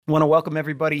I want to welcome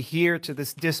everybody here to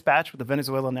this dispatch with the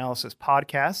Venezuelanalysis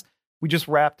podcast. We just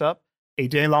wrapped up a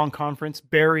day-long conference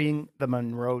burying the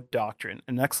Monroe Doctrine,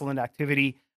 an excellent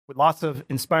activity with lots of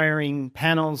inspiring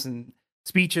panels and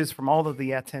speeches from all of the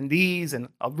attendees and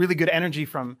a really good energy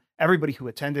from everybody who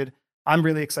attended. I'm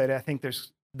really excited. I think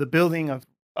there's the building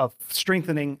of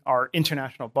strengthening our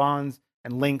international bonds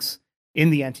and links in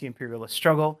the anti-imperialist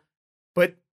struggle.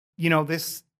 But,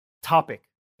 this topic,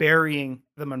 burying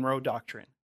the Monroe Doctrine,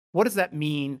 what does that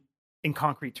mean in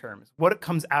concrete terms? What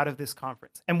comes out of this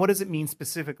conference? And what does it mean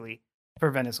specifically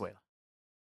for Venezuela?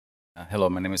 Hello,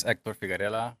 my name is Hector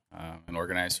Figarella. I'm an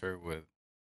organizer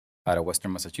out of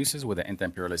Western Massachusetts with the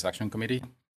Anti-Imperialist Action Committee.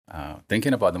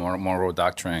 Thinking about the Monroe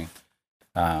Doctrine,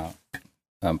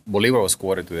 Bolivar was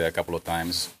quoted today a couple of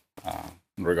times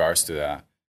in regards to that.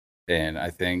 And I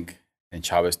think, and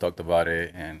Chavez talked about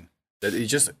it, and that it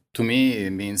just, to me,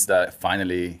 it means that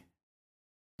finally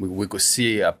we could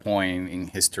see a point in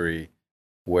history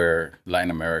where Latin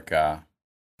America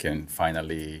can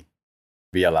finally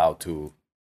be allowed to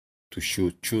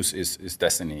choose its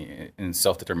destiny in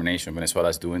self-determination. Venezuela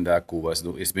is doing that. Cuba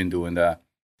has been doing that.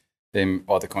 Then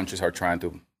other countries are trying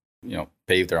to,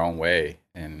 pave their own way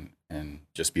and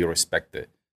just be respected.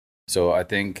 So I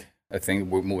think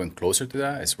we're moving closer to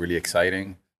that. It's really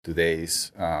exciting.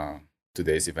 Today's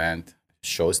event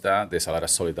shows that there's a lot of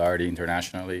solidarity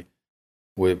internationally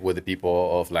with the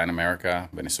people of Latin America,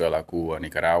 Venezuela, Cuba,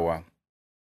 Nicaragua.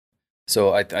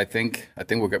 So I think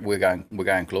we're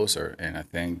getting closer, and I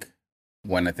think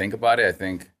when I think about it, I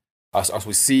think as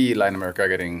we see Latin America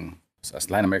as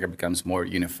Latin America becomes more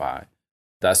unified,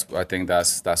 that's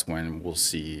when we'll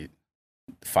see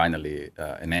finally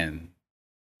an end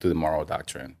to the Monroe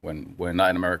Doctrine. When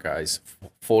Latin America is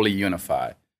fully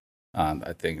unified,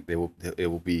 I think it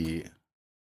will be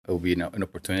an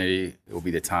opportunity. It will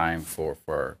be the time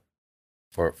for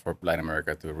Latin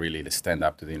America to really stand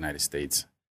up to the United States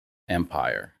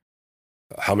empire.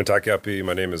 Hamataki,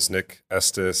 my name is Nick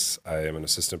Estes. I am an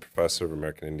assistant professor of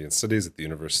American Indian Studies at the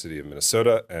University of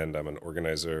Minnesota, and I'm an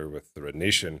organizer with the Red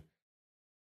Nation.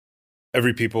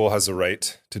 Every people has a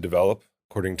right to develop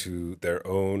according to their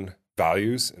own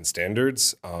values and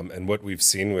standards. And what we've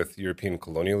seen with European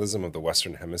colonialism of the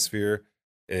Western Hemisphere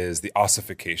is the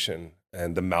ossification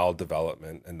and the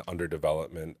maldevelopment and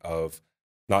underdevelopment of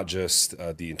not just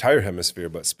the entire hemisphere,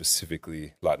 but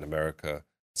specifically Latin America.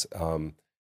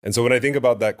 And so when I think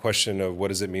about that question of what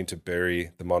does it mean to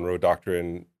bury the Monroe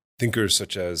Doctrine, thinkers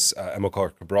such as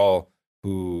Amilcar Cabral,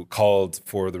 who called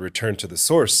for the return to the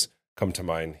source, come to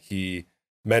mind. He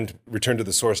meant return to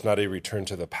the source, not a return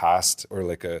to the past or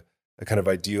like a kind of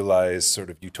idealized sort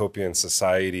of utopian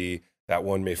society that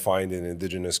one may find in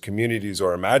indigenous communities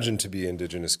or imagined to be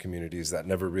indigenous communities that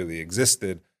never really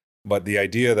existed. But the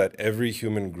idea that every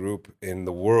human group in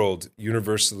the world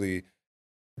universally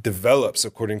develops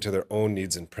according to their own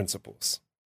needs and principles.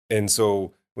 And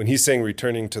so when he's saying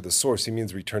returning to the source, he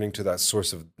means returning to that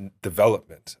source of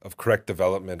development, of correct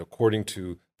development according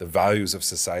to the values of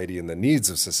society and the needs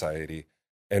of society.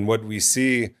 And what we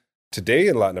see today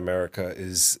in Latin America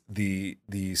is the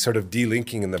sort of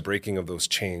delinking and the breaking of those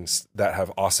chains that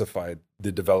have ossified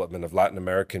the development of Latin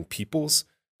American peoples,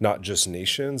 not just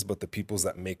nations, but the peoples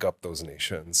that make up those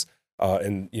nations.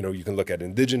 And you can look at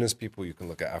indigenous people, you can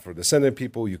look at Afro-descendant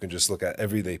people, you can just look at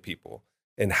everyday people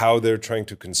and how they're trying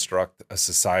to construct a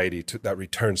society that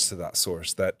returns to that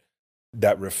source,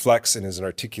 that reflects and is an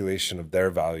articulation of their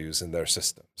values and their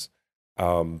systems.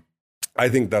 I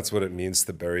think that's what it means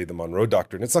to bury the Monroe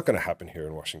Doctrine. It's not going to happen here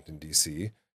in Washington,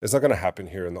 D.C. It's not going to happen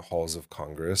here in the halls of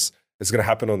Congress. It's going to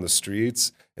happen on the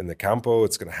streets, in the campo.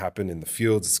 It's going to happen in the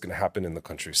fields. It's going to happen in the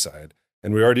countryside.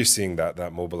 And we're already seeing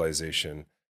that mobilization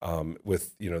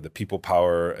with the people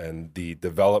power and the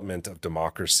development of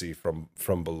democracy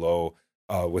from below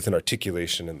with an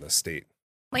articulation in the state.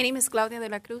 My name is Claudia De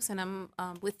La Cruz, and I'm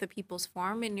with the People's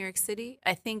Forum in New York City.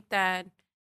 I think that,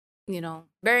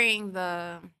 burying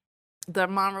the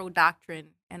Monroe Doctrine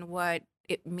and what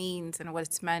it means and what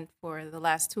it's meant for the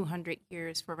last 200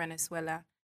 years for Venezuela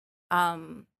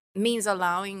means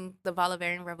allowing the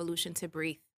Bolivarian Revolution to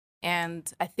breathe.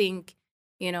 And I think,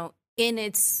 in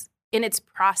its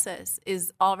process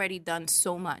is already done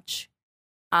so much.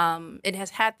 It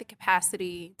has had the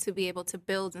capacity to be able to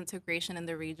build integration in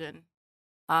the region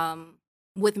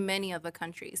with many of the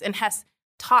countries, and has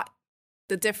taught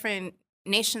the different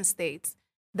nation states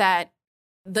that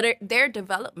their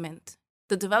development,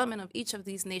 the development of each of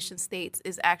these nation states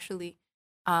is actually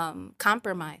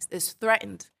compromised, is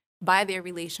threatened by their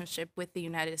relationship with the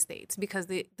United States, because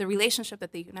the relationship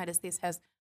that the United States has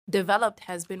developed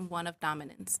has been one of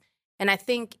dominance. And I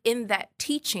think in that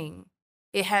teaching,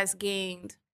 it has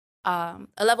gained a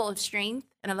level of strength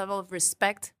and a level of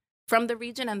respect from the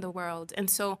region and the world. And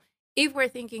so if we're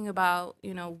thinking about,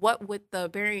 what would the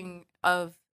bearing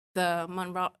of the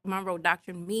Monroe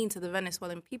Doctrine mean to the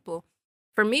Venezuelan people,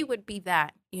 for me would be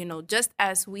that, just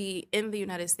as we in the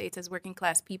United States as working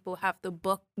class people have the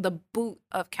boot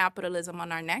of capitalism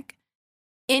on our neck,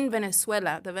 in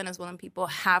Venezuela, the Venezuelan people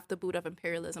have the boot of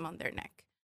imperialism on their neck.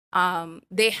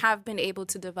 They have been able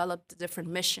to develop the different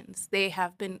missions. They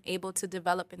have been able to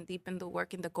develop and deepen the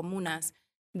work in the comunas.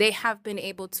 They have been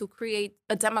able to create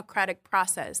a democratic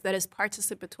process that is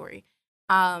participatory.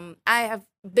 I have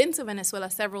been to Venezuela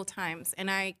several times, and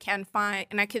I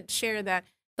could share that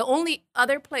the only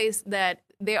other place that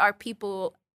there are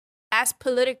people as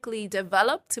politically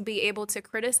developed to be able to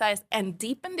criticize and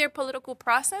deepen their political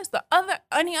process,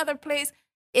 any other place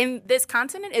in this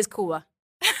continent is Cuba.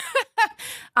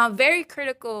 Very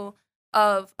critical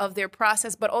of their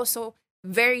process, but also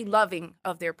very loving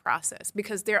of their process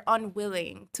because they're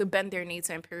unwilling to bend their knee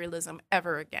to imperialism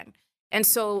ever again. And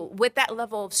so with that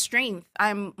level of strength,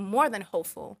 I'm more than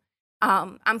hopeful.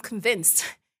 I'm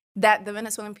convinced that the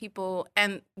Venezuelan people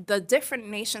and the different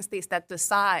nation states that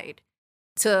decide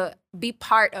to be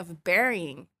part of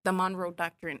burying the Monroe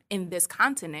Doctrine in this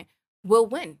continent will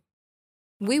win.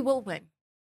 We will win.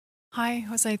 Hi,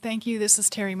 Jose. Thank you. This is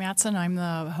Teri Mattson. I'm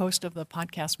the host of the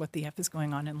podcast, What the F is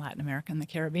Going On in Latin America and the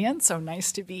Caribbean. So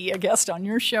nice to be a guest on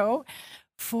your show.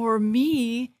 For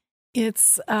me,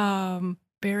 it's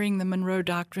burying the Monroe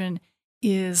Doctrine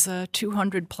is a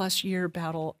 200-plus year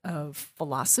battle of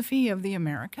philosophy of the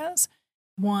Americas,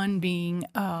 one being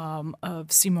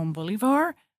of Simon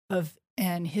Bolivar,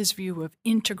 and his view of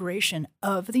integration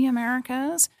of the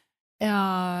Americas,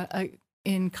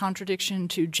 in contradiction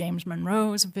to James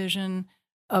Monroe's vision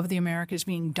of the Americas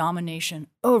being domination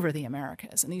over the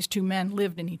Americas. And these two men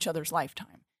lived in each other's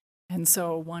lifetime. And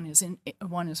so one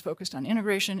is focused on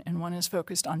integration and one is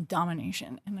focused on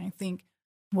domination. And I think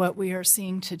what we are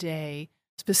seeing today,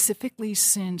 specifically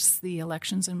since the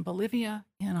elections in Bolivia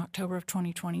in October of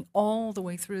 2020, all the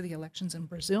way through the elections in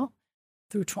Brazil,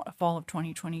 through fall of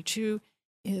 2022,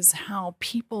 is how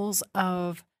peoples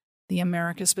of the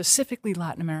Americas, specifically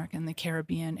Latin America and the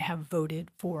Caribbean, have voted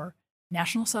for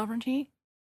national sovereignty,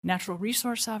 natural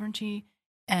resource sovereignty,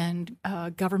 and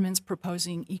governments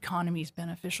proposing economies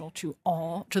beneficial to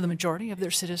the majority of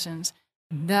their citizens.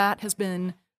 That has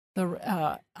been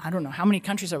I don't know, how many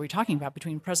countries are we talking about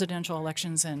between presidential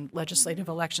elections and legislative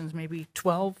elections, maybe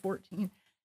 12, 14.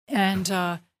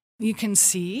 And you can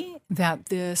see that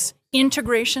this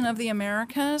integration of the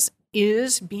Americas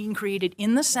is being created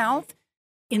in the South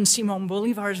in Simón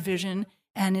Bolívar's vision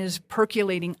and is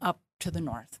percolating up to the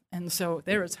North. And so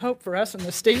there is hope for us in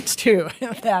the States, too,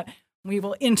 that we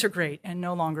will integrate and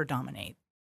no longer dominate.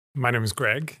 My name is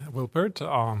Greg Wilpert.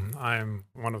 I'm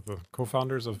one of the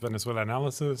co-founders of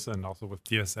Venezuelanalysis and also with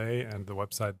DSA and the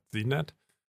website ZNet.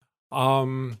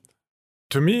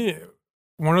 To me,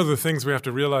 one of the things we have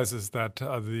to realize is that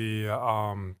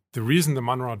the reason the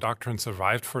Monroe Doctrine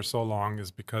survived for so long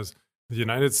is because the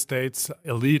United States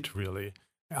elite really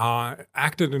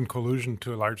acted in collusion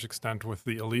to a large extent with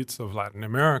the elites of Latin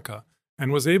America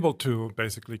and was able to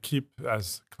basically keep,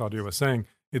 as Claudia was saying,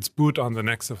 its boot on the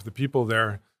necks of the people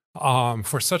there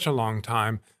for such a long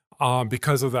time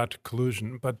because of that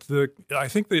collusion. But I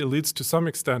think the elites, to some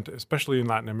extent, especially in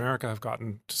Latin America, have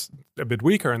gotten a bit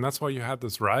weaker, and that's why you had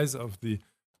this rise of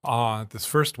this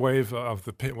first wave of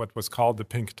what was called the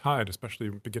pink tide, especially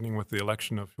beginning with the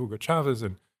election of Hugo Chavez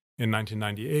in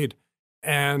 1998.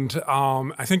 And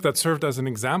I think that served as an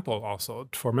example also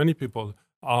for many people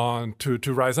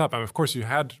to rise up. And of course, you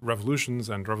had revolutions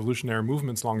and revolutionary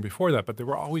movements long before that, but they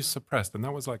were always suppressed. And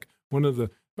that was like one of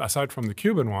the, aside from the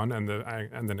Cuban one and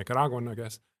the Nicaraguan, I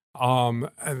guess, and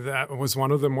that was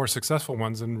one of the more successful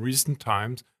ones in recent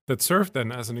times that served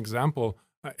then as an example,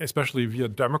 especially via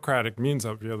democratic means,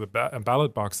 via the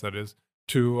ballot box, that is,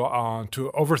 to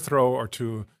overthrow or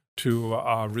to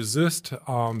resist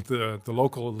the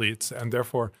local elites and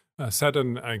therefore set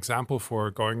an example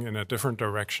for going in a different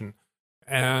direction.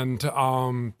 And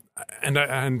the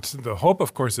hope,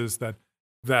 of course, is that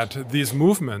these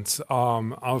movements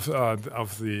of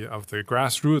the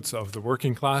grassroots, of the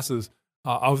working classes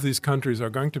of these countries are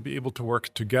going to be able to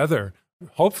work together,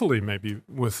 hopefully maybe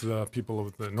with the people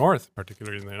of the North,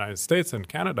 particularly in the United States and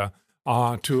Canada,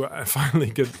 to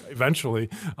finally eventually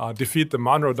defeat the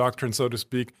Monroe Doctrine, so to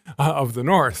speak, of the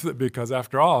North. Because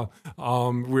after all,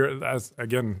 we're, as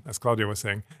Claudia was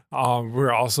saying,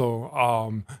 we're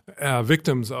also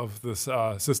victims of this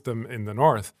system in the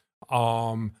North.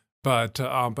 But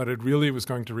it really was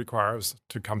going to require us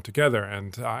to come together,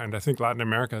 and I think Latin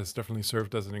America has definitely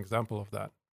served as an example of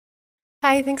that.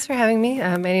 Hi, thanks for having me.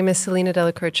 My name is Celina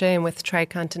della Croce. I'm with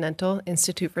Tricontinental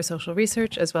Institute for Social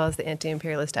Research, as well as the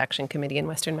Anti-Imperialist Action Committee in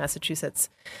Western Massachusetts.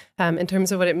 In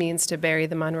terms of what it means to bury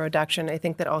the Monroe Doctrine, I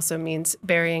think that also means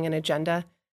burying an agenda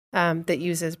that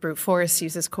uses brute force,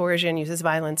 uses coercion, uses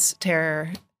violence,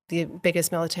 terror, the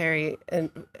biggest military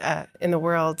in the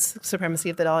world,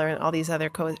 supremacy of the dollar, and all these other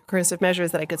coercive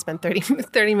measures that I could spend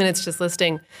 30 minutes just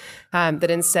listing, that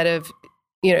instead of,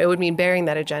 it would mean burying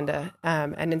that agenda,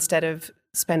 and instead of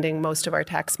spending most of our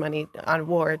tax money on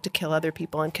war to kill other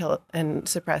people and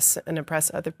suppress and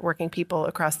oppress other working people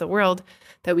across the world,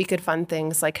 that we could fund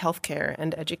things like healthcare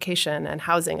and education and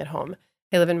housing at home.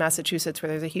 I live in Massachusetts, where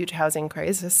there's a huge housing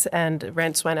crisis, and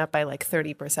rents went up by like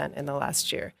 30% in the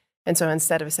last year. And so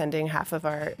instead of sending half of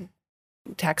our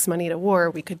tax money to war,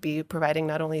 we could be providing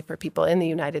not only for people in the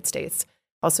United States,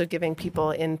 also giving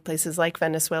people in places like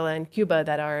Venezuela and Cuba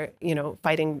that are,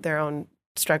 fighting their own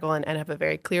struggle and have a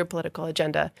very clear political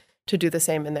agenda to do the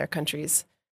same in their countries.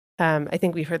 I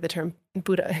think we've heard the term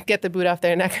Buddha, get the boot off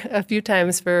their neck a few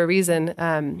times for a reason.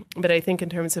 But I think in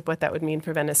terms of what that would mean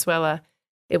for Venezuela,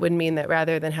 it would mean that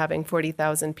rather than having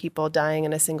 40,000 people dying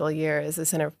in a single year, as the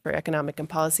Center for Economic and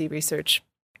Policy Research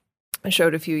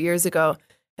showed a few years ago,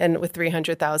 and with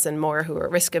 300,000 more who are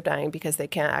at risk of dying because they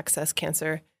can't access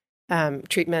cancer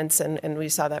treatments. And we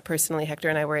saw that personally. Hector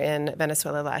and I were in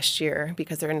Venezuela last year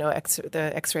because there are no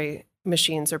the X-ray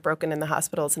machines are broken in the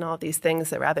hospitals and all of these things,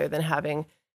 that rather than having,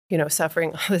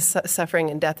 suffering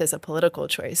and death as a political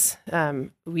choice,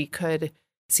 we could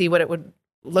see what it would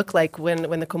look like when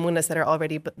the comunas that are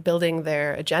already building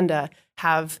their agenda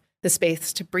have the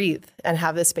space to breathe and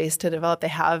have the space to develop. They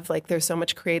have, there's so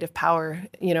much creative power,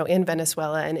 in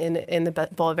Venezuela and in the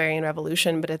Bolivarian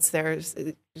Revolution, but there's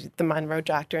the Monroe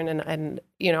Doctrine and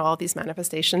all these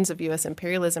manifestations of U.S.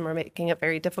 imperialism are making it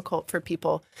very difficult for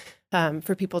people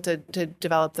to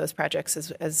develop those projects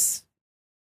as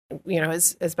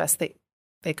best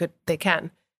they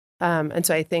can. And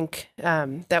so I think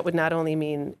that would not only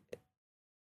mean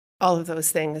all of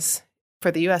those things for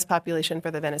the U.S. population,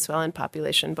 for the Venezuelan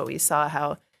population, but we saw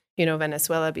how,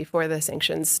 Venezuela, before the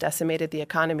sanctions, decimated the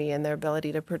economy, and their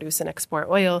ability to produce and export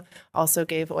oil also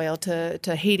gave oil to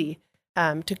Haiti,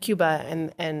 to Cuba.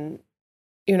 And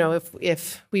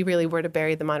if we really were to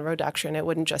bury the Monroe Doctrine, it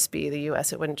wouldn't just be the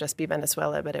U.S., it wouldn't just be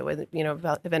Venezuela, but it would,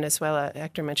 Venezuela,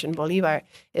 Hector mentioned Bolivar,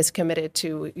 is committed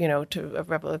to,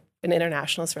 an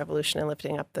internationalist revolution and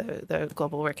lifting up the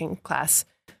global working class.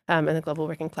 And the global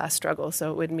working class struggle.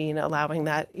 So it would mean allowing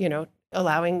that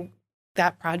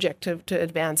project to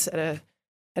advance at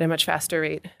a much faster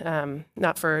rate,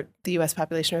 not for the U.S.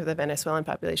 population or the Venezuelan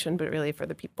population, but really for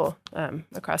the people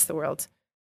across the world.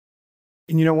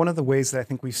 And one of the ways that I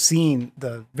think we've seen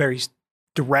the very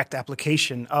direct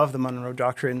application of the Monroe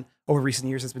Doctrine over recent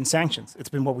years has been sanctions. It's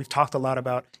been what we've talked a lot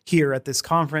about here at this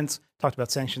conference, talked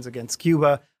about sanctions against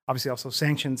Cuba, obviously also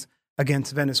sanctions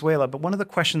against Venezuela. But one of the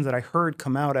questions that I heard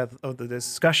come out of the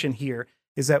discussion here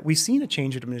is that we've seen a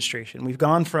change in administration. We've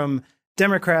gone from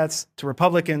Democrats to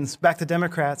Republicans, back to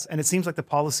Democrats, and it seems like the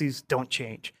policies don't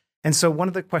change. And so one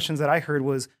of the questions that I heard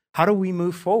was, how do we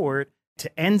move forward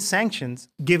to end sanctions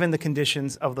given the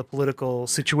conditions of the political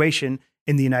situation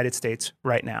in the United States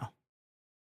right now?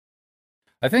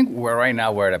 I think we're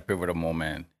at a pivotal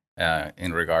moment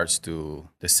in regards to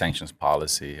the sanctions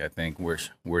policy. I think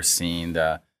we're seeing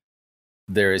that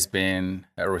there has been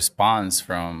a response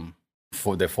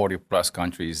for the 40 plus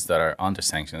countries that are under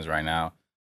sanctions right now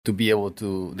to be able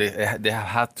to, they have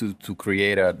had to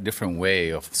create a different way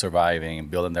of surviving and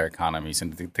building their economies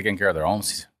and taking care of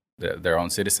their own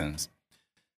citizens.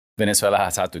 Venezuela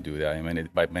has had to do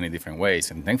that by many different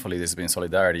ways. And thankfully, there's been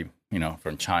solidarity,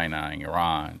 from China and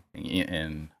Iran,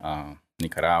 in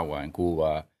Nicaragua and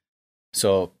Cuba.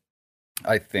 So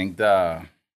I think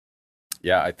I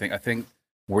think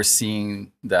we're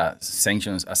seeing that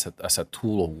sanctions as a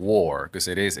tool of war, because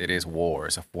it is war.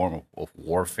 It's a form of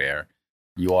warfare.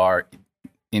 You are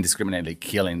indiscriminately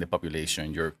killing the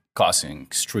population. You're causing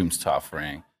extreme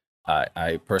suffering.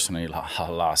 I personally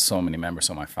lost so many members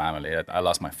of my family. I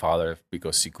lost my father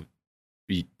because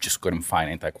he just couldn't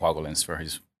find anticoagulants for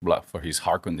his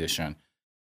heart condition.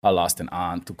 I lost an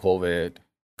aunt to COVID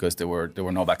because there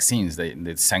were no vaccines.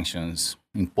 The sanctions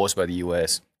imposed by the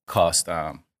U.S. caused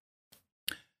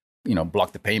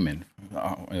block the payment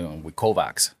with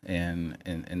COVAX, and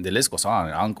the list goes on.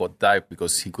 Uncle died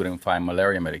because he couldn't find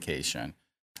malaria medication.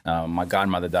 My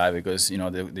godmother died because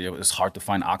it was hard to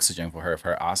find oxygen for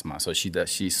her asthma, so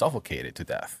she suffocated to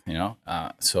death.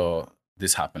 So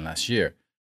this happened last year.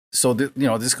 so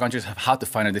these countries have had to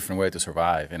find a different way to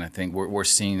survive, and I think we're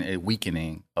seeing a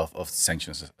weakening of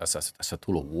sanctions as a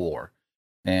tool of war,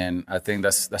 and I think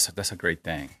that's a great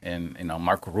thing. And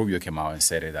Marco Rubio came out and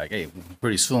said it like, hey,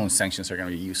 pretty soon sanctions are going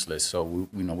to be useless, so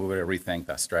we better rethink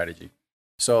that strategy.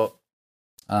 So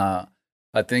I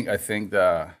think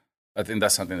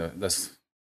that's something that's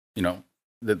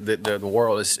the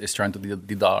world is trying to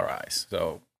de-dollarize.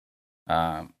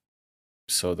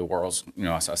 So the world's,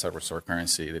 as a reserve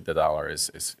currency, the dollar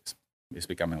is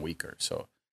becoming weaker. So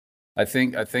I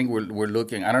think we're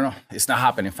looking. I don't know. It's not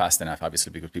happening fast enough,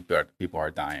 obviously, because people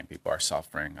are dying, people are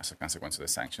suffering as a consequence of the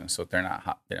sanctions. So they're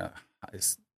not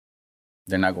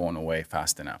going away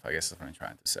fast enough, I guess is what I'm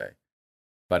trying to say.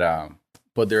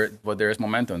 But there is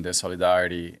momentum, there's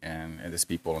solidarity, and there's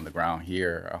people on the ground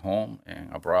here at home and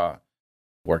abroad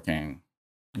working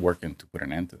to put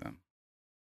an end to them.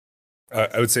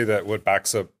 I would say that what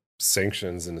backs up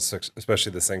sanctions, and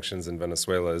especially the sanctions in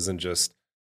Venezuela, isn't just,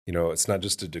 it's not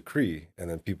just a decree and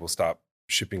then people stop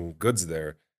shipping goods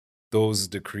there. Those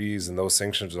decrees and those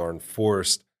sanctions are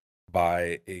enforced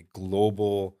by a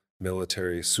global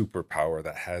military superpower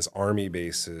that has army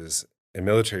bases and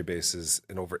military bases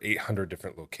in over 800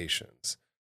 different locations.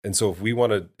 And so if we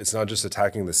want to, it's not just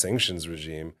attacking the sanctions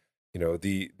regime.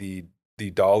 The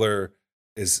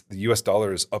US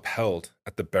dollar is upheld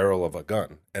at the barrel of a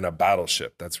gun and a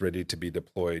battleship that's ready to be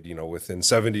deployed, within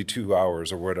 72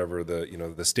 hours or whatever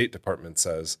the State Department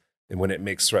says. And when it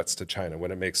makes threats to China,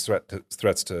 when it makes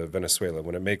threats to Venezuela,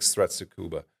 when it makes threats to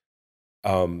Cuba.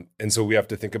 And so we have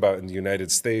to think about in the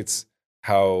United States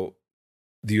how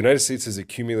the United States has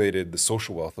accumulated the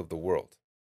social wealth of the world.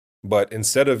 But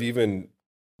instead of even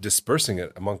dispersing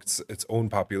it amongst its own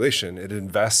population, it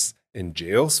invests in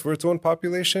jails for its own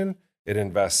population. It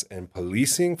invests in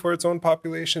policing for its own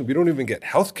population. We don't even get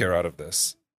healthcare out of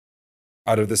this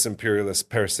imperialist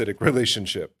parasitic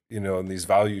relationship, and these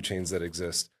value chains that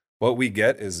exist. What we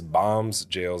get is bombs,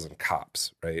 jails, and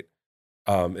cops, right?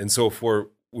 And so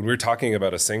when we're talking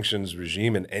about a sanctions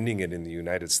regime and ending it in the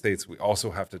United States, we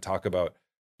also have to talk about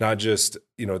not just,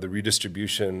 the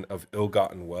redistribution of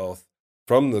ill-gotten wealth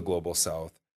from the global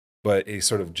South, but a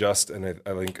sort of just, and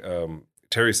I think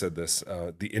Teri said this,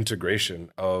 the integration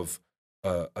of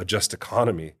a just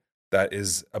economy that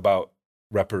is about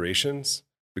reparations,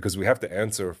 because we have to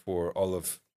answer for all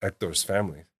of Hector's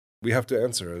family. We have to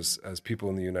answer as people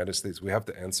in the United States. We have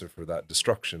to answer for that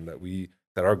destruction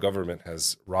that our government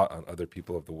has wrought on other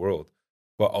people of the world,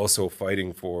 but also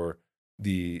fighting for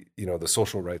the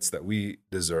social rights that we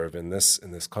deserve in this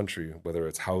country, whether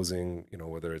it's housing,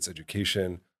 whether it's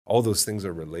education. All those things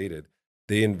are related.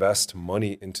 They invest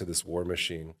money into this war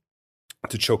machine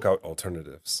to choke out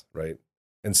alternatives, right?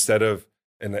 Instead of,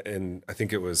 and I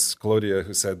think it was Claudia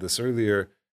who said this earlier,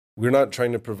 we're not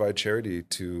trying to provide charity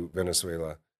to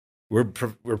Venezuela. We're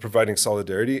providing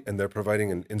solidarity, and they're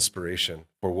providing an inspiration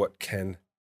for what can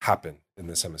happen in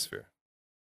this hemisphere.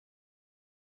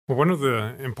 Well, one of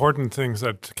the important things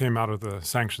that came out of the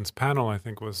sanctions panel, I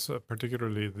think, was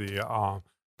particularly the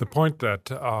point that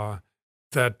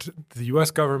the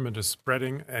U.S. government is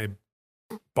spreading a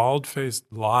bald-faced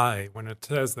lie when it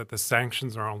says that the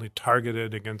sanctions are only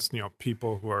targeted against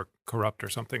people who are corrupt or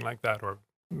something like that, or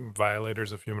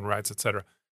violators of human rights, etc.,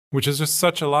 which is just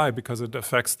such a lie because it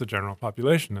affects the general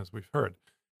population, as we've heard.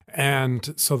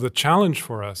 And so the challenge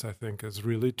for us, I think, is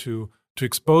really to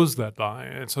expose that lie.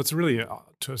 And so it's really,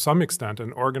 to some extent,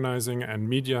 an organizing and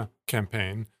media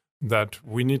campaign that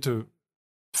we need to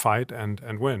fight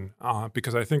and win,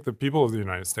 because I think the people of the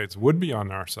United States would be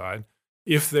on our side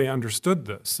if they understood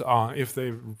this, if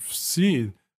they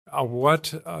see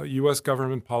what U.S.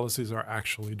 government policies are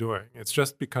actually doing. It's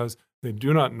just because they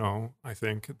do not know, I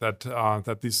think,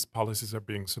 that these policies are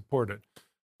being supported.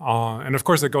 And of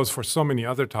course, it goes for so many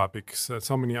other topics,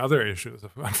 so many other issues,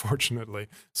 unfortunately.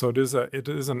 So it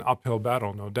is an uphill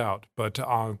battle, no doubt. But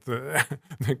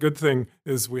the good thing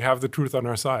is we have the truth on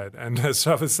our side. And as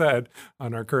Chavez said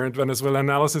on our current Venezuela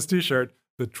analysis T-shirt,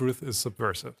 the truth is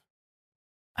subversive.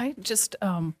 I just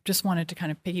wanted to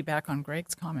kind of piggyback on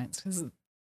Greg's comments, because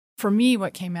for me,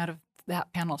 what came out of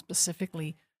that panel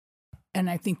specifically, and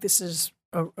I think this is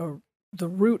the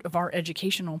root of our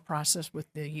educational process with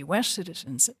the U.S.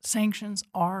 citizens, sanctions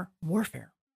are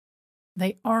warfare.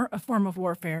 They are a form of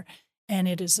warfare, and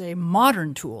it is a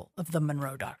modern tool of the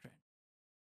Monroe Doctrine.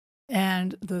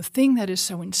 And the thing that is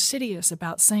so insidious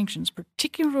about sanctions,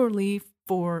 particularly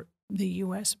for the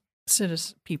U.S.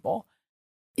 citizen people,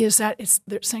 is that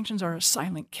sanctions are a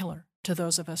silent killer to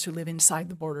those of us who live inside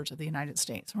the borders of the United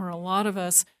States. Where a lot of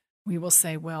us, we will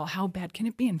say, well, how bad can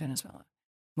it be in Venezuela?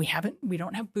 We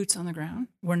don't have boots on the ground.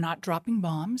 We're not dropping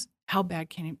bombs. How bad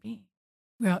can it be?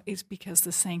 Well, it's because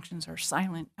the sanctions are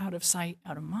silent, out of sight,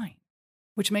 out of mind,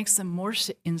 which makes them more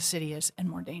insidious and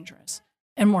more dangerous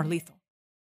and more lethal.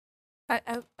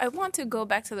 I want to go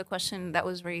back to the question that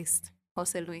was raised,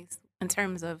 José Luis, in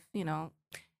terms of,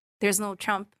 there's no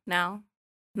Trump now.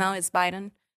 Now it's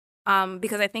Biden.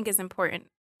 Because I think it's important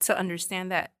to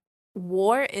understand that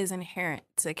war is inherent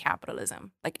to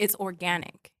capitalism. Like, it's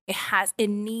organic. It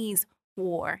needs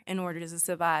war in order to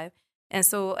survive. And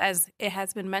so, as it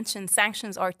has been mentioned,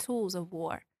 sanctions are tools of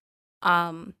war.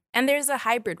 And there's a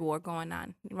hybrid war going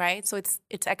on, right? So it's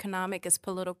economic, it's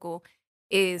political,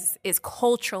 is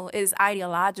cultural, is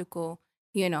ideological,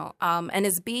 and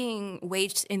is being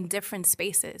waged in different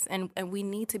spaces. And we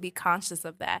need to be conscious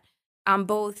of that.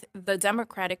 Both the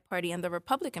Democratic Party and the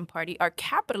Republican Party are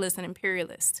capitalist and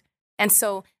imperialist. And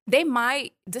so they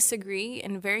might disagree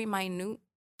in very minute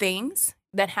things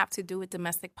that have to do with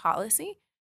domestic policy.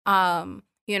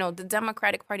 The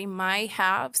Democratic Party might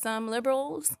have some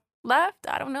liberals left.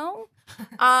 I don't know.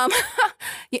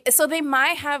 So they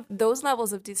might have those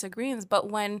levels of disagreements. But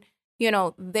when,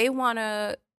 they want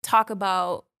to talk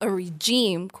about a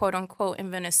regime, quote unquote, in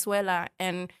Venezuela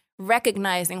and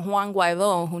recognizing Juan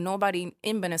Guaido, who nobody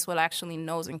in Venezuela actually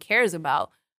knows and cares about,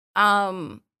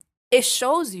 it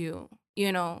shows you,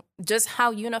 just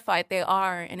how unified they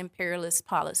are in imperialist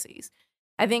policies.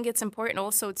 I think it's important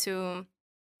also to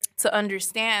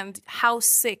understand how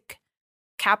sick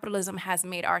capitalism has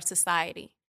made our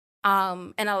society.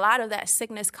 And a lot of that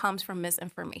sickness comes from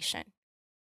misinformation.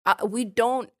 We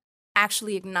don't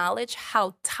actually acknowledge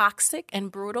how toxic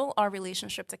and brutal our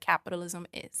relationship to capitalism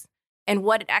is and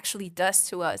what it actually does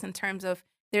to us in terms of,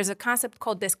 there's a concept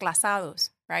called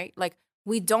desclasados, right? Like,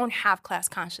 we don't have class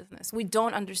consciousness. We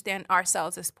don't understand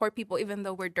ourselves as poor people, even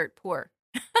though we're dirt poor.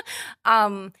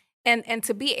 And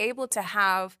to be able to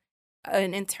have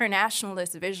an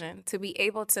internationalist vision, to be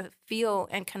able to feel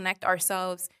and connect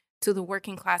ourselves to the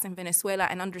working class in Venezuela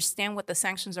and understand what the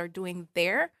sanctions are doing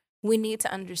there, we need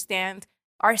to understand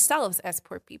ourselves as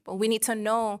poor people. We need to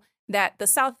know that the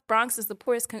South Bronx is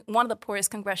one of the poorest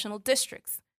congressional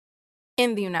districts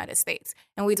in the United States.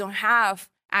 And we don't have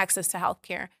access to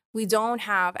healthcare. We don't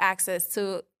have access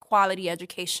to quality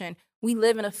education. We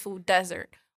live in a food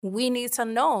desert. We need to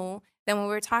know that when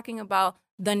we're talking about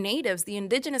the natives, the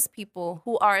indigenous people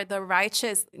who are the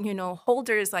righteous,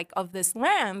 holders of this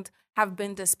land, have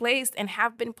been displaced and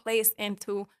have been placed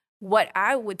into what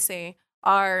I would say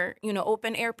are,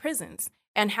 open air prisons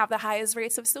and have the highest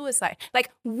rates of suicide.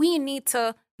 Like, we need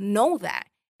to know that.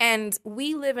 And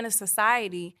we live in a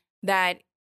society that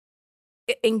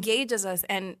engages us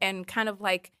and kind of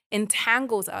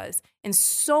entangles us in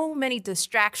so many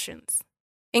distractions,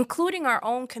 including our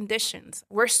own conditions.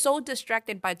 We're so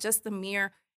distracted by just the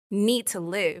mere need to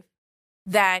live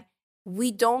that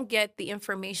we don't get the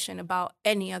information about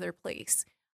any other place.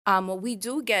 What we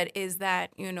do get is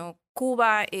that,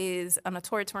 Cuba is an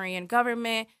authoritarian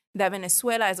government, that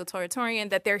Venezuela is authoritarian,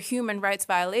 that there are human rights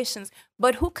violations.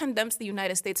 But who condemns the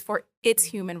United States for its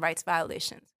human rights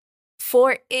violations?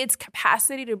 For its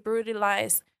capacity to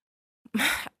brutalize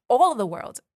all of the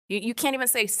world. You can't even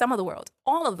say some of the world,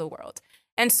 all of the world.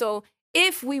 And so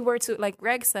if we were to, like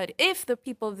Greg said, if the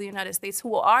people of the United States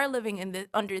who are living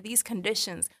under these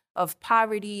conditions of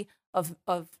poverty, of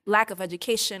lack of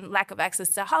education, lack of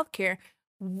access to healthcare,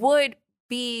 would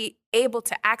be able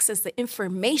to access the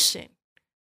information,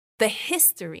 the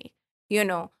history,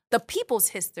 the people's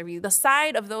history, the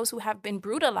side of those who have been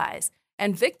brutalized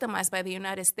and victimized by the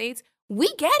United States, we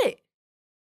get it.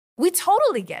 We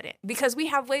totally get it because we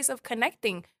have ways of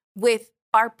connecting with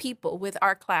our people, with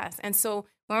our class. And so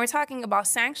when we're talking about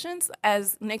sanctions,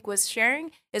 as Nick was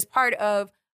sharing, is part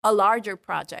of a larger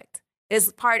project,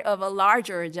 is part of a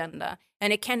larger agenda,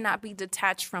 and it cannot be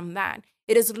detached from that.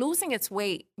 It is losing its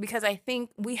weight because I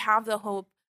think we have the hope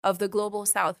of the global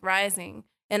South rising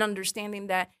and understanding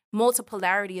that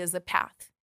multipolarity is the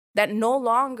path, that no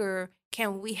longer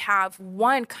can we have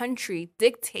one country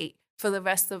dictate for the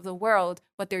rest of the world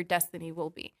what their destiny will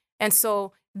be. And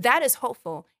so that is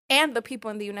hopeful. And the people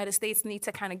in the United States need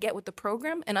to kind of get with the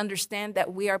program and understand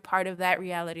that we are part of that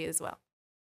reality as well.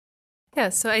 Yeah,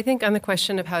 so I think on the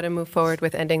question of how to move forward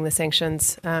with ending the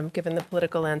sanctions, given the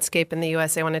political landscape in the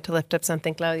U.S., I wanted to lift up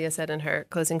something Claudia said in her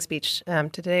closing speech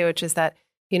today, which is that,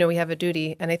 we have a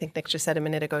duty, and I think Nick just said a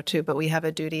minute ago too, but we have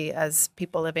a duty as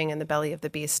people living in the belly of the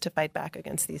beast to fight back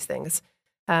against these things.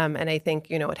 And I think,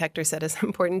 what Hector said is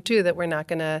important too, that we're not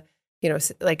going to,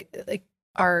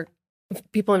 our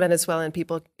people in Venezuela and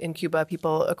people in Cuba,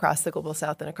 people across the global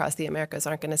south and across the Americas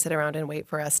aren't going to sit around and wait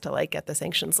for us to like get the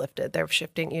sanctions lifted. They're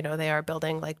shifting, they are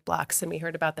building like blocks, and we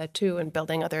heard about that too, and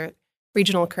building other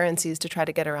regional currencies to try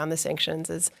to get around the sanctions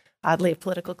is oddly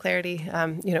political clarity.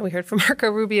 We heard from Marco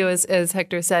Rubio, as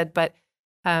Hector said, but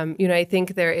I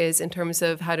think there is, in terms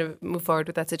of how to move forward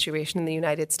with that situation in the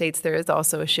United States, there is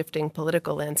also a shifting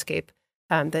political landscape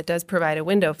that does provide a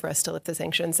window for us to lift the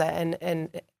sanctions.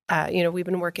 We've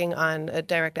been working on a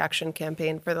direct action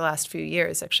campaign for the last few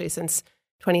years, actually since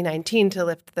 2019, to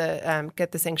lift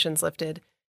get the sanctions lifted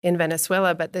in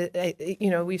Venezuela. But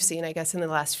we've seen, I guess, in the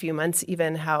last few months,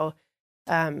 even how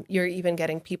you're even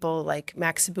getting people like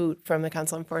Max Boot from the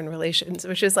Council on Foreign Relations,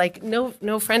 which is like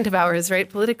no friend of ours, right,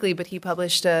 politically, but he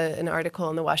published an article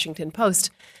in the Washington Post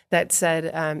that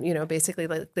said, basically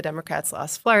like the Democrats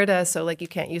lost Florida, so like you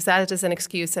can't use that as an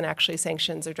excuse, and actually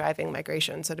sanctions are driving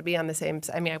migration. So to be on the same,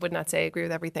 I would not say I agree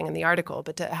with everything in the article,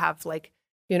 but to have like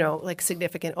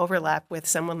significant overlap with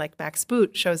someone like Max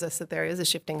Boot shows us that there is a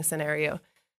shifting scenario.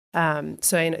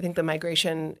 So I think the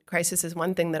migration crisis is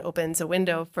one thing that opens a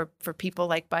window for people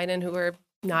like Biden who are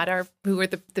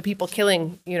the people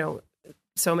killing,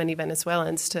 so many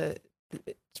Venezuelans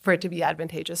for it to be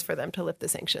advantageous for them to lift the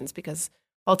sanctions, because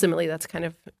ultimately that's kind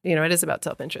of, it is about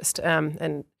self-interest.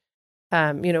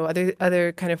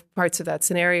 Other kind of parts of that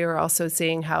scenario are also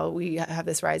seeing how we have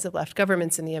this rise of left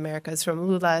governments in the Americas, from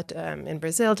Lula in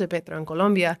Brazil to Petro in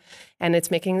Colombia, and it's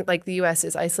making like the U.S.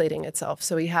 is isolating itself.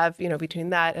 So we have,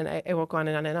 between that, and I won't go on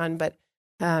and on, but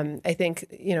I think,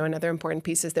 another important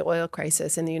piece is the oil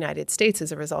crisis in the United States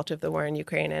as a result of the war in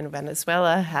Ukraine, and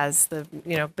Venezuela has the,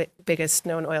 biggest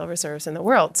known oil reserves in the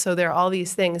world. So there are all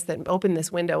these things that open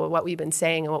this window of what we've been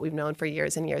saying and what we've known for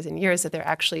years and years and years, that there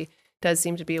actually does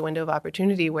seem to be a window of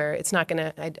opportunity where it's not going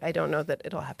to, I don't know that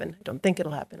it'll happen. I don't think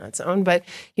it'll happen on its own, but,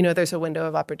 there's a window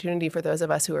of opportunity for those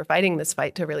of us who are fighting this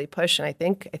fight to really push. And I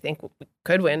think we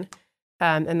could win.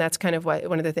 And that's kind of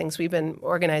one of the things we've been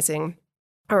organizing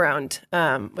around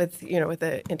with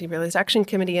the Anti-Imperialist Action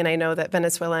Committee. And I know that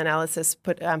Venezuelanalysis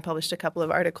published a couple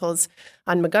of articles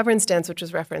on McGovern's stance, which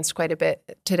was referenced quite a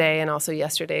bit today and also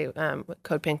yesterday with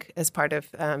Code Pink as part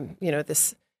of,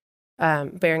 this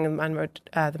bearing the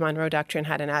Monroe Doctrine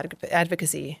had an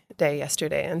advocacy day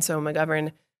yesterday. And so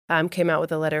McGovern came out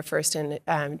with a letter first in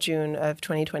June of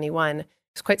 2021.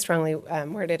 It's quite strongly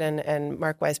worded, and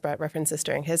Mark Weiss brought references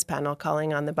during his panel,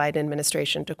 calling on the Biden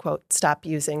administration to, quote, stop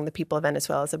using the people of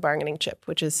Venezuela as a bargaining chip,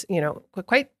 which is,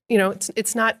 quite,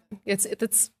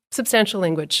 it's substantial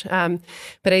language.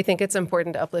 But I think it's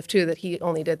important to uplift, too, that he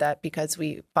only did that because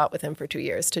we fought with him for 2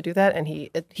 years to do that. And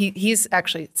he's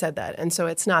actually said that. And so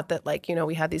it's not that,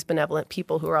 we have these benevolent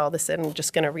people who are all of a sudden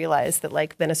just going to realize that,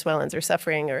 Venezuelans are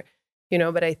suffering, or,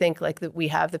 but I think, that we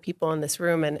have the people in this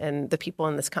room and the people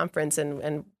in this conference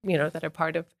and that are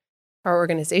part of our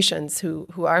organizations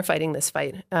who are fighting this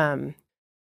fight,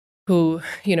 who,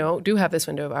 do have this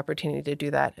window of opportunity to do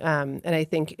that. And I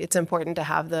think it's important to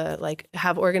have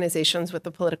have organizations with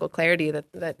the political clarity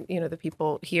that the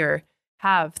people here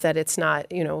have, that it's not,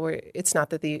 it's not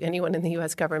that anyone in the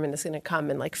U.S. government is going to come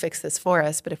and fix this for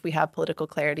us. But if we have political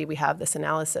clarity, we have this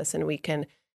analysis, and we can,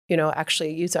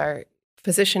 actually use our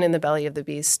position in the belly of the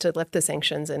beast to lift the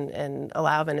sanctions and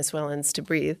allow Venezuelans to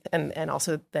breathe, and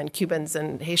also then Cubans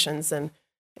and Haitians and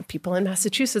people in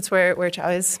Massachusetts where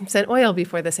Chavez sent oil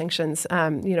before the sanctions.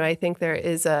 I think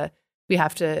we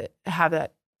have to have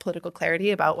that political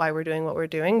clarity about why we're doing what we're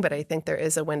doing, but I think there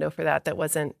is a window for that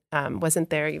wasn't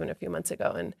there even a few months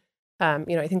ago. And,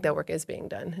 I think that work is being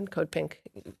done, and Code Pink,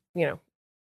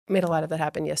 made a lot of that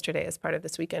happen yesterday as part of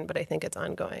this weekend, but I think it's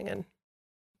ongoing, and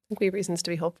I think we have reasons to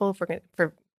be hopeful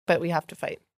but we have to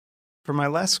fight. For my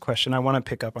last question, I want to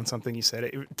pick up on something you said.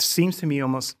 It seems to me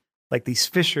almost like these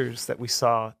fissures that we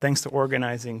saw, thanks to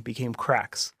organizing, became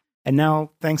cracks. And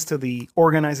now, thanks to the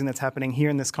organizing that's happening here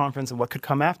in this conference and what could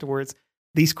come afterwards,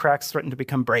 these cracks threaten to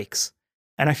become breaks.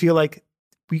 And I feel like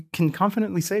we can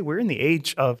confidently say we're in the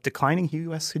age of declining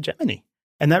U.S. hegemony.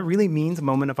 And that really means a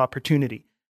moment of opportunity.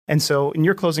 And so in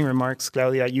your closing remarks,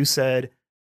 Claudia, you said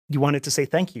you wanted to say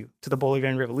thank you to the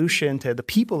Bolivarian Revolution, to the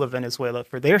people of Venezuela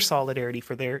for their solidarity,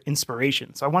 for their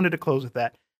inspiration. So I wanted to close with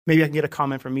that. Maybe I can get a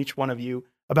comment from each one of you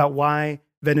about why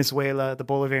Venezuela, the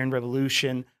Bolivarian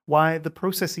Revolution, why the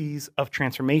processes of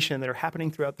transformation that are happening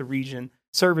throughout the region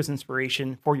serve as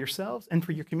inspiration for yourselves and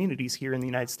for your communities here in the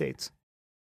United States.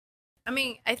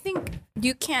 I think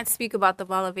you can't speak about the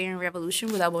Bolivarian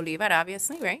Revolution without Bolivar,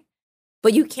 obviously, right?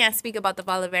 But you can't speak about the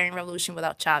Bolivarian Revolution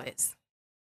without Chavez.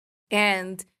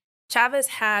 And Chavez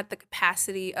had the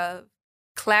capacity of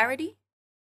clarity,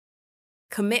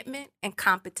 commitment, and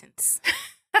competence.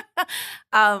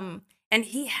 And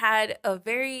he had a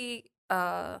very,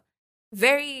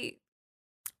 very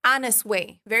honest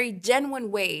way, very genuine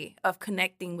way of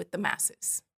connecting with the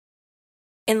masses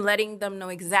and letting them know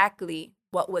exactly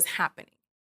what was happening.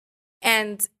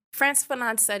 And Frantz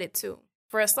Fanon said it too.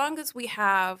 For as long as we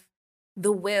have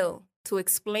the will to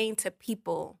explain to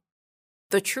people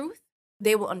the truth,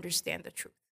 they will understand the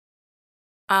truth.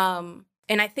 And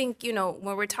I think,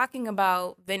 when we're talking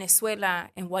about Venezuela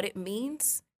and what it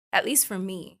means, at least for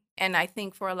me, and I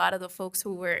think for a lot of the folks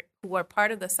who are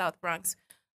part of the South Bronx,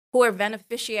 who are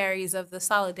beneficiaries of the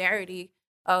solidarity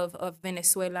of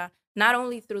Venezuela, not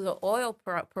only through the oil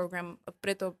program of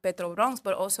Petrobronx,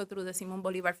 but also through the Simón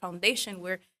Bolívar Foundation,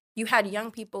 where you had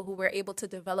young people who were able to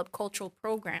develop cultural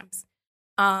programs.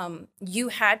 You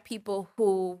had people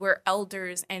who were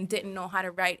elders and didn't know how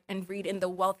to write and read in the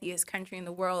wealthiest country in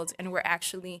the world and were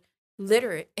actually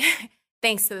literate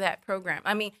thanks to that program.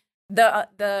 I mean,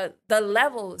 the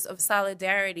levels of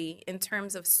solidarity in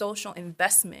terms of social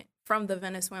investment from the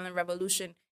Venezuelan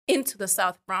Revolution into the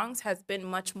South Bronx has been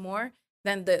much more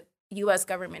than the U.S.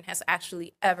 government has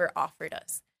actually ever offered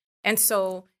us. And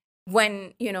so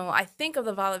when, I think of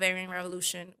the Bolivarian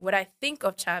Revolution, what I think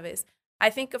of Chavez, I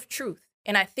think of truth.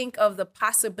 And I think of the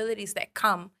possibilities that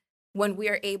come when we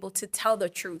are able to tell the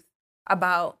truth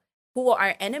about who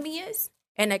our enemy is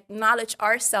and acknowledge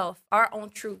ourselves, our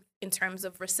own truth in terms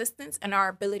of resistance and our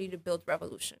ability to build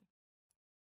revolution.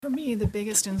 For me, the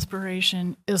biggest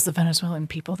inspiration is the Venezuelan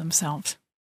people themselves.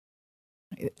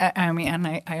 I mean,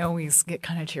 and I always get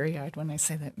kind of teary-eyed when I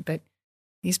say that, but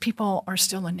these people are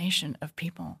still a nation of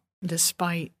people,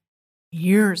 despite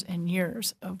years and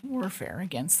years of warfare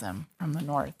against them from the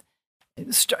north.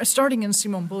 Starting in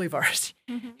Simón Bolívar's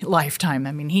lifetime,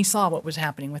 I mean, he saw what was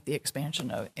happening with the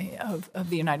expansion of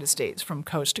the United States from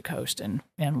coast to coast and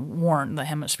warned the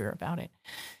hemisphere about it.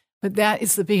 But that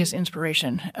is the biggest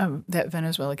inspiration that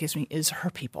Venezuela gives me is her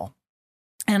people.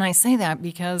 And I say that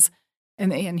because,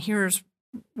 and here's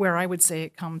where I would say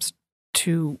it comes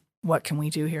to what can we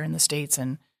do here in the States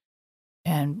and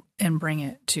bring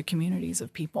it to communities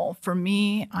of people. For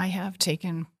me, I have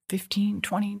taken 15,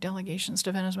 20 delegations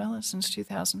to Venezuela since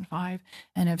 2005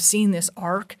 and have seen this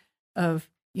arc of,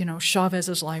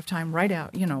 Chavez's lifetime right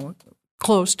out,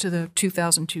 close to the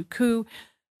 2002 coup,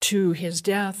 to his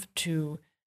death, to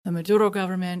the Maduro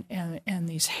government and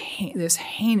this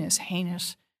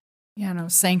heinous,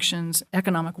 sanctions,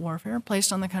 economic warfare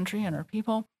placed on the country and our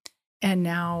people. And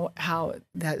now how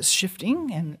that's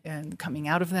shifting and coming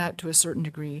out of that to a certain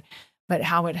degree, but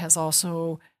how it has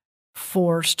also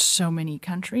forced so many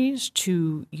countries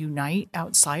to unite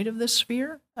outside of the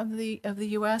sphere of the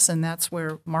U.S., and that's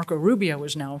where Marco Rubio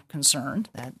is now concerned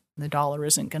that the dollar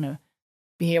isn't going to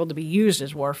be able to be used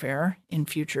as warfare in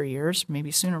future years,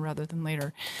 maybe sooner rather than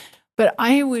later. But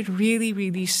I would really,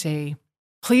 really say,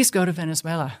 please go to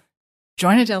Venezuela,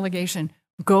 join a delegation,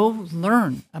 go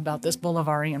learn about this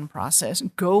Bolivarian process,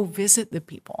 go visit the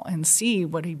people and see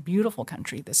what a beautiful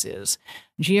country this is,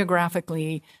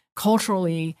 geographically,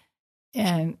 culturally,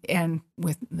 and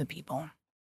with the people.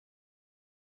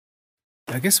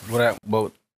 I guess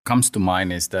what comes to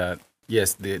mind is that,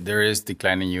 yes, there is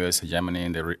declining U.S. hegemony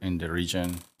in the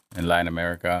region in Latin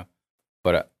America,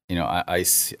 but I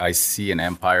see an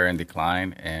empire in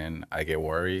decline, and I get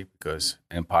worried because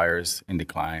empires in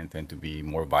decline tend to be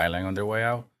more violent on their way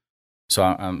out. So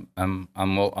I'm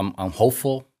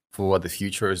hopeful for what the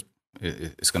future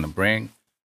is going to bring,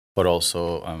 but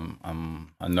also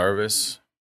I'm nervous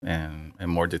and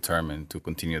more determined to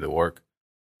continue the work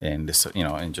and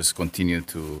and just continue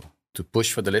to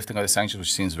push for the lifting of the sanctions,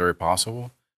 which seems very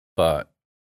possible, but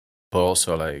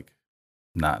also like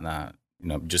not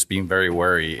just being very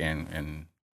wary and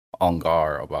on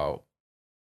guard about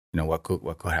what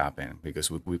could happen, because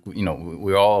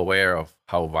we're all aware of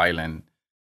how violent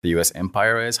the U.S.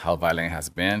 empire is, how violent it has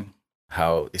been,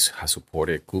 how it has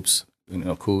supported coups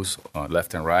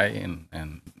left and right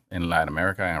in Latin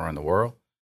America and around the world.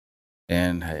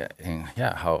 And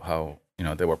how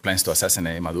there were plans to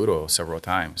assassinate Maduro several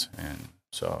times. And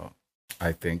so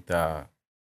I think that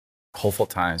hopeful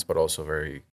times, but also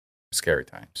very scary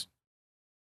times.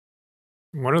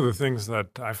 One of the things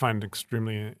that I find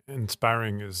extremely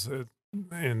inspiring is the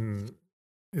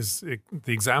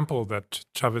example that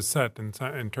Chavez set in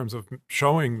terms of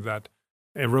showing that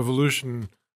a revolution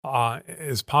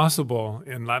is possible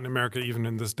in Latin America, even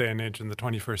in this day and age in the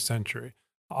 21st century.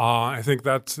 I think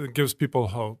that gives people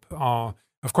hope.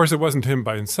 Of course, it wasn't him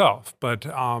by himself, but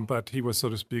he was, so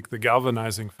to speak, the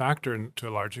galvanizing factor to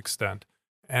a large extent.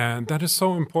 And that is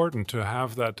so important to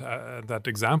have that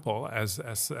example as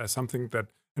something that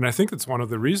And I think it's one of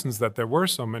the reasons that there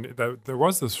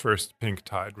was this first pink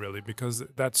tide, really, because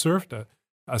that served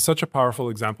as such a powerful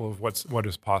example of what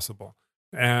is possible.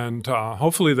 And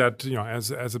hopefully that,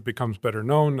 as it becomes better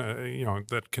known,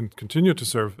 that can continue to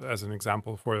serve as an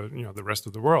example for, the rest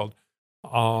of the world.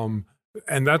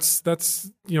 And that's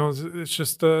it's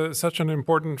just such an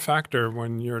important factor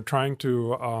when you're trying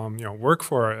to, work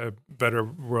for a better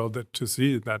world, to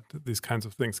see that these kinds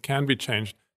of things can be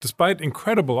changed despite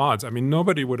incredible odds. I mean,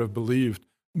 nobody would have believed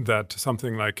that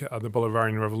something like the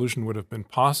Bolivarian Revolution would have been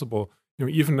possible,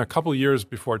 even a couple years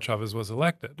before Chavez was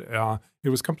elected. It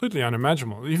was completely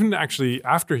unimaginable. Even actually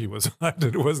after he was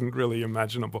elected, it wasn't really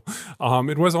imaginable.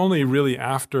 It was only really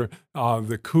after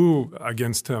the coup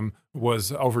against him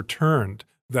was overturned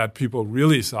that people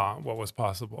really saw what was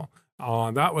possible.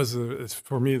 That was,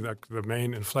 for me, the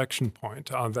main inflection point,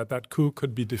 that coup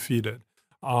could be defeated.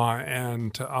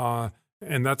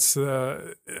 And that's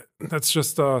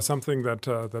just something that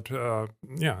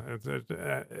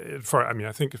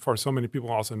I think for so many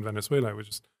people also in Venezuela, it was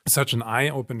just such an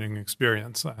eye-opening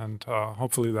experience, and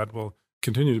hopefully that will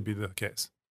continue to be the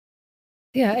case.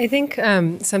 Yeah, I think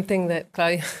something that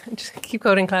Claudia, just keep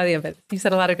quoting Claudia, but you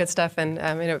said a lot of good stuff, and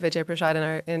Vijay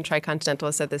Prashad in Tricontinental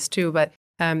has said this too, but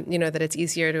that it's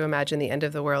easier to imagine the end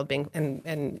of the world being, and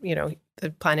the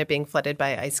planet being flooded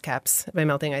by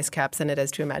melting ice caps, than it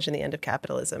is to imagine the end of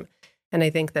capitalism. And I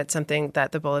think that's something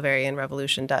that the Bolivarian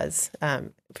Revolution does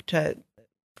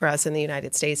for us in the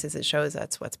United States, is it shows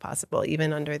that's what's possible,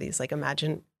 even under these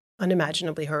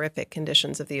unimaginably horrific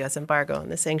conditions of the U.S. embargo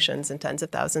and the sanctions, and tens of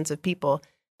thousands of people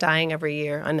dying every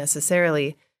year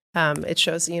unnecessarily. It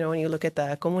shows, when you look at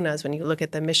the comunas, when you look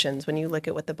at the missions, when you look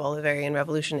at what the Bolivarian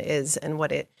Revolution is and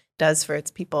what it does for its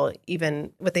people,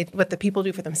 even what the people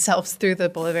do for themselves through the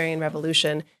Bolivarian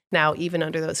Revolution now, even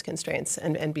under those constraints,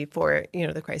 and before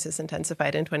the crisis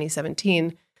intensified in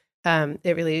 2017,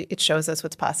 it shows us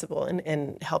what's possible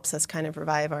and helps us kind of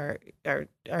revive our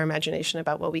imagination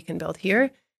about what we can build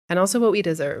here and also what we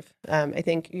deserve. I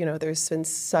think there's been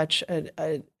such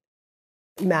a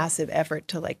massive effort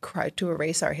to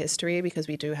erase our history, because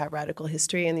we do have radical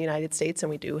history in the United States, and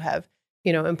we do have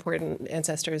important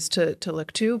ancestors to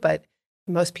look to, but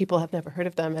most people have never heard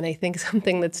of them. And I think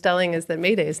something that's telling is that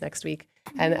May Day is next week,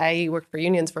 and I worked for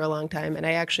unions for a long time, and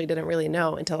I actually didn't really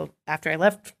know until after I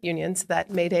left unions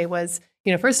that May Day was,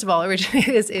 first of all, originally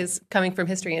is coming from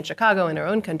history in Chicago, in our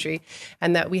own country,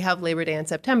 and that we have Labor Day in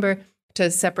September to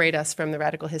separate us from the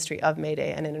radical history of May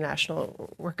Day and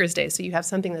International Workers' Day. So you have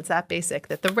something that's that basic,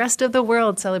 that the rest of the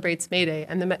world celebrates May Day.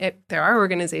 And there are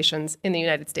organizations in the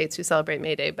United States who celebrate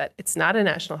May Day, but it's not a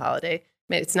national holiday.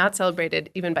 It's not celebrated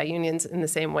even by unions in the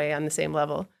same way, on the same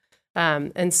level.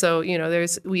 And so,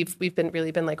 we've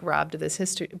been robbed of this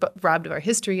history, robbed of our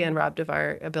history, and robbed of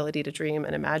our ability to dream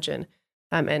and imagine.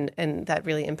 And that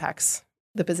really impacts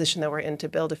the position that we're in to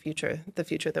build the future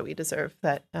that we deserve,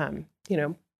 that,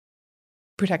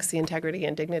 protects the integrity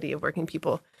and dignity of working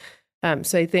people.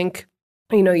 So I think,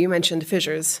 you mentioned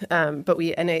fissures, but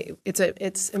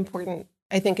it's important.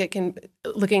 I think it can,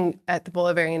 looking at the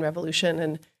Bolivarian Revolution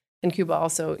and in Cuba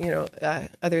also,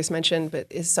 others mentioned, but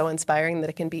is so inspiring that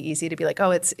it can be easy to be like,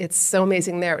 oh, it's so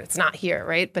amazing there, but it's not here,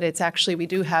 right? But it's actually, we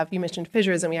do have, you mentioned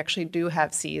fissures, and we actually do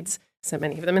have seeds, so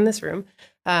many of them in this room,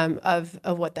 of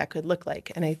what that could look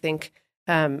like. And I think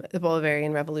the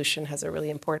Bolivarian Revolution has a really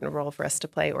important role for us to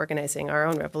play, organizing our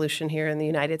own revolution here in the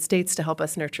United States to help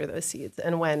us nurture those seeds.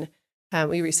 And when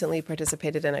we recently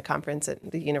participated in a conference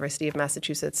at the University of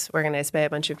Massachusetts, organized by a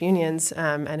bunch of unions,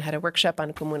 and had a workshop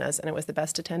on comunas, and it was the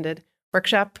best attended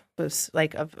workshop. It was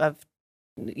the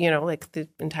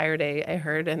entire day I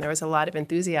heard, and there was a lot of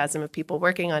enthusiasm of people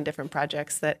working on different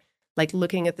projects that,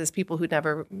 looking at this, people who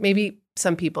maybe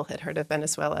some people had heard of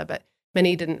Venezuela, but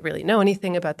many didn't really know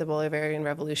anything about the Bolivarian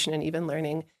Revolution, and even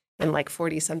learning in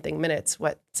 40-something minutes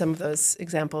what some of those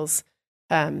examples,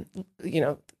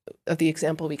 of the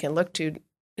example we can look to,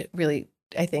 it really,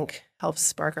 I think, helps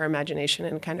spark our imagination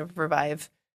and kind of revive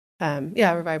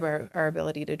our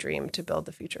ability to dream, to build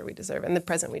the future we deserve and the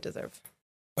present we deserve.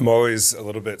 I'm always a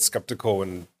little bit skeptical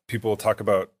when people talk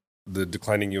about the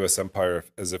declining U.S. empire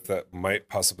as if that might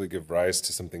possibly give rise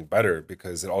to something better,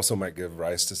 because it also might give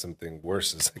rise to something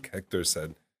worse, as like Hector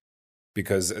said.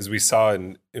 Because as we saw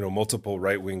in multiple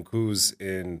right-wing coups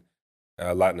in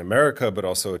Latin America, but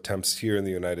also attempts here in the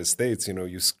United States,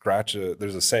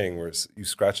 there's a saying where you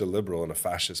scratch a liberal and a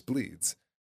fascist bleeds.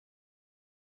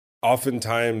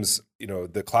 Oftentimes,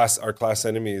 our class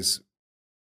enemies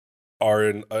are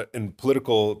in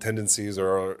political tendencies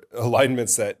or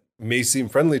alignments that may seem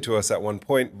friendly to us at one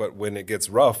point, but when it gets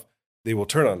rough, they will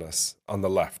turn on us on the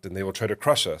left, and they will try to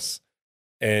crush us.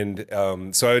 And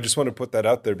so I just want to put that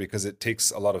out there because it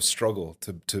takes a lot of struggle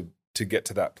to get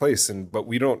to that place. But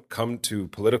we don't come to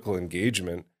political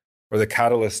engagement, or the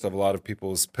catalyst of a lot of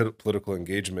people's political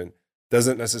engagement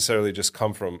doesn't necessarily just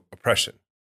come from oppression,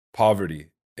 poverty,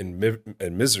 and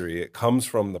misery. It comes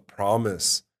from the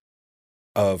promise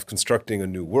of constructing a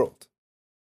new world.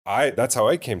 That's how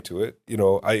I came to it.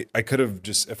 I could have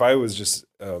just, if I was just,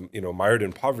 mired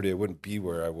in poverty, I wouldn't be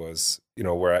where I was,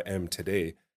 where I am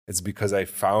today. It's because I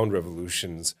found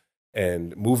revolutions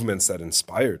and movements that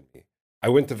inspired me. I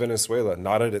went to Venezuela,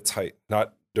 not at its height,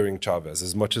 not during Chavez,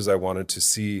 as much as I wanted to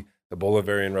see the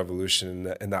Bolivarian Revolution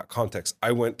in that context.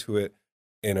 I went to it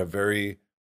in a very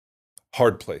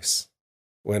hard place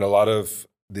when a lot of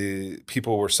the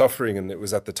people were suffering, and it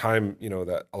was at the time,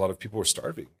 that a lot of people were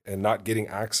starving and not getting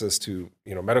access to,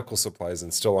 medical supplies,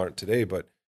 and still aren't today. But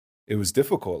it was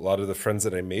difficult. A lot of the friends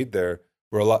that I made there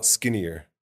were a lot skinnier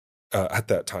at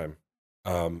that time,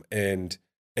 and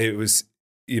it was,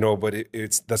 but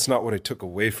that's not what I took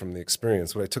away from the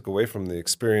experience. What I took away from the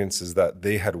experience is that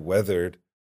they had weathered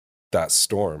that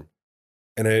storm,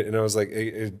 and I was like,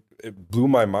 it blew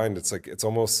my mind. It's like, it's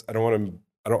almost, I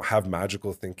don't have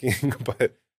magical thinking,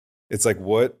 but it's like,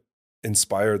 what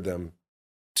inspired them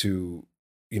to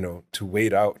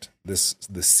wait out the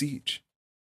siege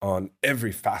on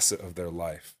every facet of their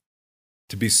life,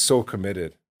 to be so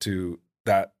committed to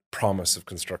that promise of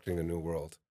constructing a new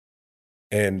world.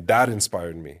 And that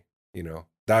inspired me.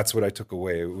 That's what I took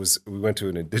away. We went to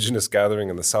an indigenous gathering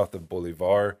in the south of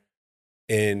Bolivar,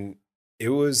 and it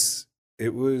was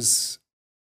the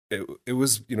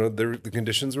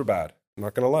conditions were bad. I'm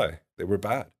not going to lie. They were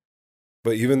bad.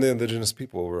 But even the indigenous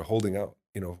people were holding out,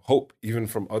 hope, even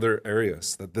from other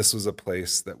areas, that this was a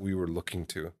place that we were looking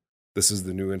to. This is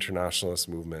the new internationalist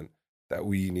movement that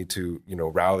we need to,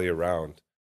 rally around.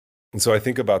 And so I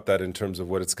think about that in terms of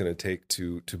what it's going to take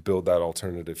to build that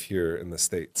alternative here in the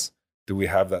States. Do we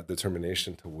have that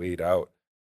determination to wait out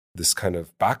this kind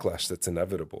of backlash that's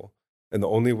inevitable? And the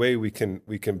only way we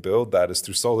can build that is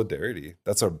through solidarity.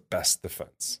 That's our best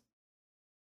defense.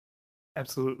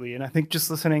 Absolutely. And I think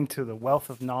just listening to the wealth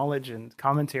of knowledge and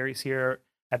commentaries here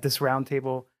at this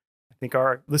roundtable, I think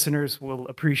our listeners will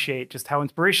appreciate just how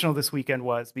inspirational this weekend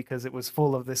was, because it was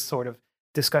full of this sort of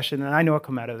discussion. And I know I'll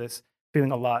come out of this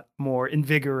feeling a lot more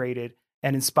invigorated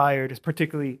and inspired, as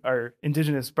particularly our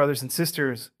indigenous brothers and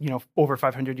sisters, over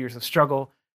 500 years of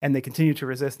struggle, and they continue to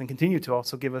resist and continue to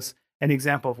also give us an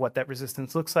example of what that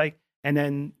resistance looks like. And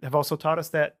then have also taught us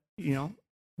that,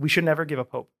 we should never give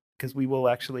up hope, because we will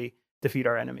actually defeat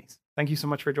our enemies. Thank you so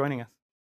much for joining us.